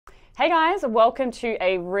Hey guys, welcome to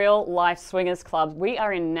a real life swingers club. We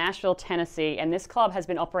are in Nashville, Tennessee, and this club has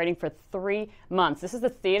been operating for 3 months. This is the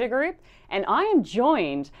Theater Group, and I am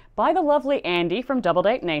joined by the lovely Andi from Double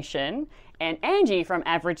Date Nation and Angie from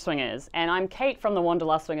Average Swingers. And I'm Cate from the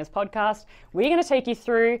Wanderlust Swingers podcast. We're going to take you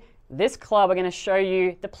through this club. We're going to show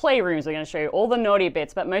you the playrooms, we're going to show you all the naughty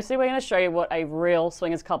bits, but mostly we're going to show you what a real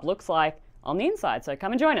swingers club looks like on the inside. So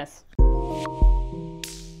come and join us.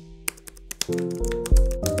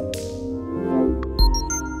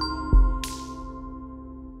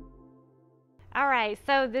 All right,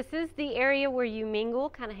 so this is the area where you mingle,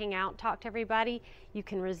 kind of hang out, talk to everybody. You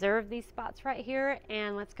can reserve these spots right here,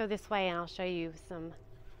 and let's go this way and I'll show you some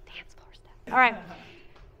dance floor stuff. All right,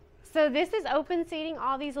 so this is open seating,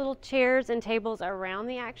 all these little chairs and tables around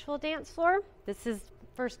the actual dance floor. This is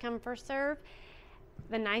first come, first serve.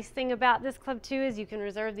 The nice thing about this club too is you can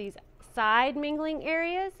reserve these side mingling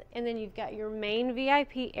areas, and then you've got your main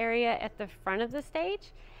VIP area at the front of the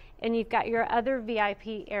stage. And you've got your other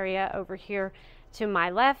VIP area over here to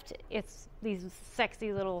my left. It's these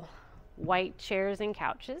sexy little white chairs and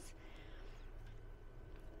couches.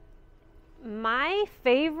 My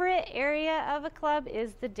favorite area of a club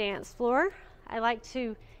is the dance floor. I like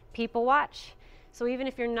to people watch. So even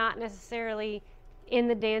if you're not necessarily in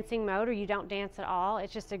the dancing mode or you don't dance at all,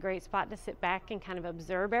 it's just a great spot to sit back and kind of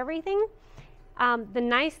observe everything. The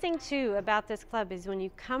nice thing too about this club is when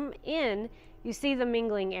you come in, you see the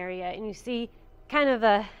mingling area and you see kind of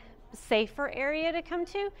a safer area to come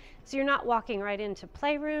to. So you're not walking right into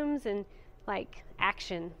playrooms and like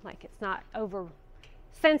action, like it's not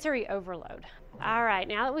sensory overload. All right,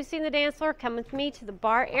 now that we've seen the dance floor, come with me to the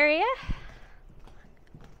bar area.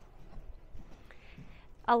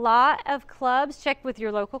 A lot of clubs, check with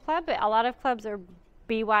your local club, but a lot of clubs are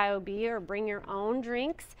BYOB or bring your own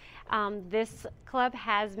drinks. This club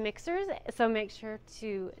has mixers, so make sure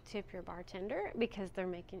to tip your bartender because they're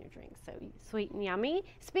making your drinks so sweet and yummy.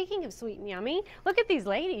 Speaking of sweet and yummy, look at these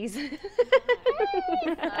ladies.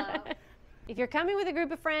 If you're coming with a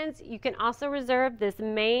group of friends, you can also reserve this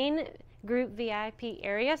main group VIP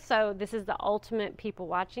area. So this is the ultimate people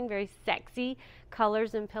watching, very sexy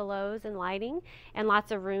colors and pillows and lighting, and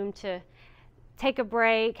lots of room to take a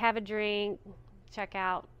break, have a drink, check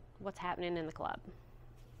out what's happening in the club.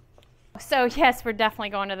 So yes, we're definitely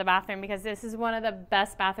going to the bathroom because this is one of the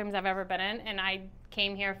best bathrooms I've ever been in, and I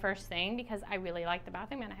came here first thing because I really like the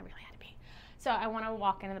bathroom and I really had to pee. So I want to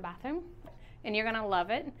walk into the bathroom and you're gonna love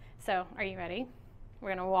it. So are you ready? We're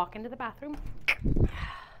gonna walk into the bathroom.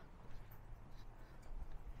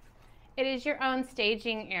 It is your own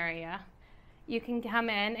staging area. You can come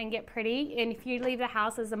in and get pretty, and if you leave the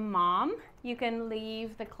house as a mom, you can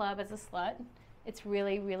leave the club as a slut. It's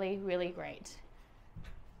really, really, really great.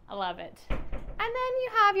 I love it. And then you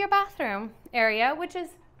have your bathroom area, which is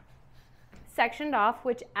sectioned off,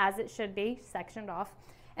 which as it should be, sectioned off.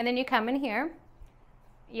 And then you come in here.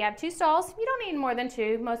 You have 2 stalls. You don't need more than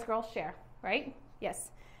 2. Most girls share, right? Yes.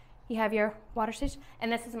 You have your water station,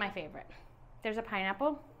 and this is my favorite. There's a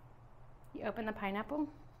pineapple. You open the pineapple,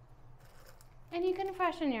 and you can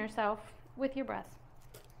freshen yourself with your breath.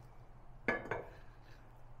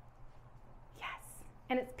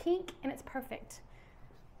 And it's pink and it's perfect.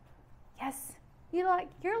 Yes, you're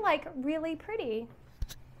like really pretty.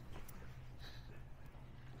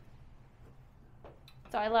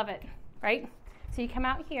 So I love it, right? So you come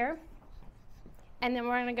out here, and then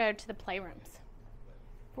we're gonna go to the playrooms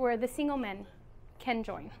where the single men can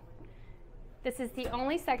join. This is the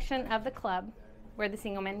only section of the club where the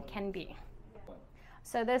single men can be.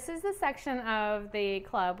 So this is the section of the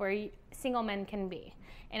club where single men can be.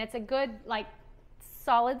 And it's a good, like,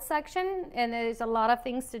 solid section, and there's a lot of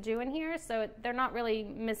things to do in here, so they're not really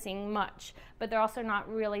missing much, but they're also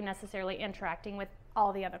not really necessarily interacting with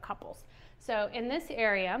all the other couples. So in this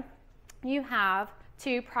area, you have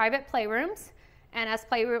 2 private playrooms, and as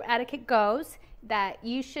playroom etiquette goes, that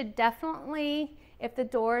you should definitely, if the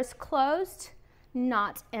door is closed,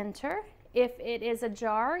 not enter. If it is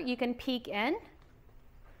ajar, you can peek in.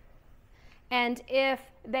 And if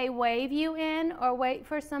they wave you in or wait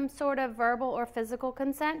for some sort of verbal or physical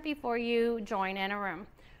consent before you join in a room.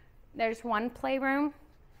 There's one playroom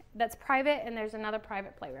that's private and there's another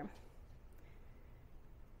private playroom.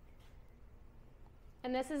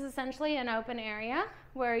 And this is essentially an open area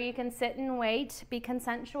where you can sit and wait, be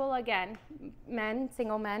consensual again. Men,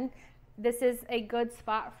 single men, this is a good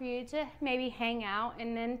spot for you to maybe hang out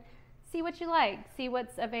and then see what you like, see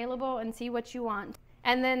what's available and see what you want.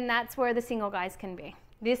 And then that's where the single guys can be.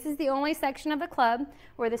 This is the only section of the club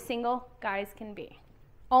where the single guys can be.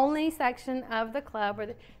 Only section of the club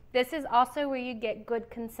where this is also where you get good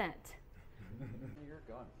consent.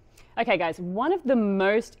 Okay guys, one of the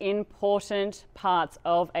most important parts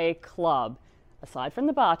of a club, aside from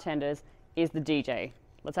the bartenders, is the DJ.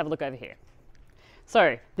 Let's have a look over here.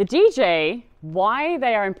 So the DJ, why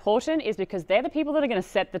they are important is because they're the people that are going to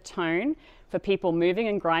set the tone for people moving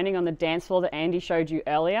and grinding on the dance floor that Andy showed you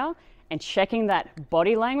earlier, and checking that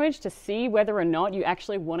body language to see whether or not you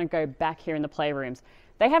actually want to go back here in the playrooms.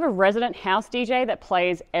 They have a resident house DJ that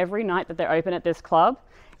plays every night that they're open at this club,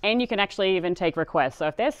 and you can actually even take requests. So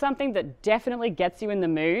if there's something that definitely gets you in the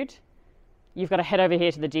mood, you've got to head over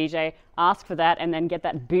here to the DJ, ask for that, and then get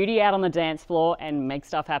that booty out on the dance floor and make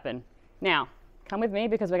stuff happen. Now, come with me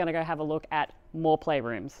because we're going to go have a look at more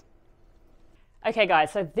playrooms. Okay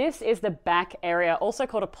guys, so this is the back area, also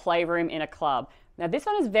called a playroom in a club. Now this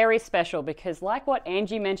one is very special because, like what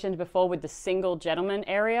Angie mentioned before with the single gentleman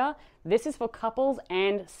area, this is for couples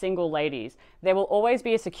and single ladies. There will always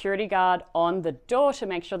be a security guard on the door to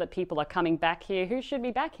make sure that people are coming back here who should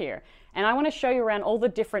be back here. And I want to show you around all the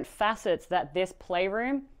different facets that this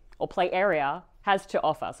playroom or play area has to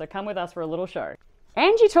offer. So come with us for a little show.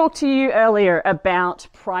 Angie talked to you earlier about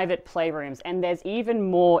private playrooms, and there's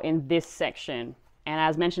even more in this section. And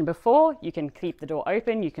as mentioned before, you can keep the door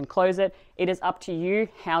open, you can close it. It is up to you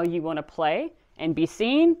how you want to play and be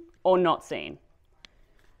seen or not seen.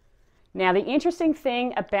 Now, the interesting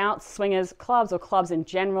thing about swingers clubs or clubs in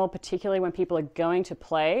general, particularly when people are going to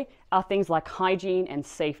play, are things like hygiene and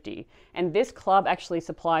safety. And this club actually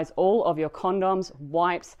supplies all of your condoms,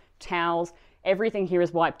 wipes, towels. Everything here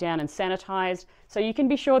is wiped down and sanitized. So you can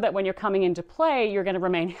be sure that when you're coming into play, you're going to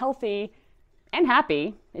remain healthy and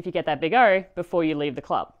happy, if you get that big O, before you leave the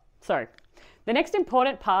club. So the next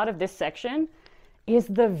important part of this section is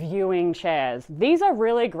the viewing chairs. These are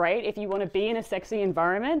really great if you want to be in a sexy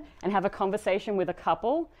environment and have a conversation with a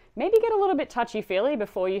couple, maybe get a little bit touchy-feely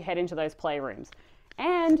before you head into those playrooms.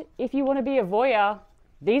 And if you want to be a voyeur,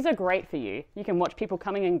 these are great for you. You can watch people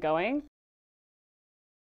coming and going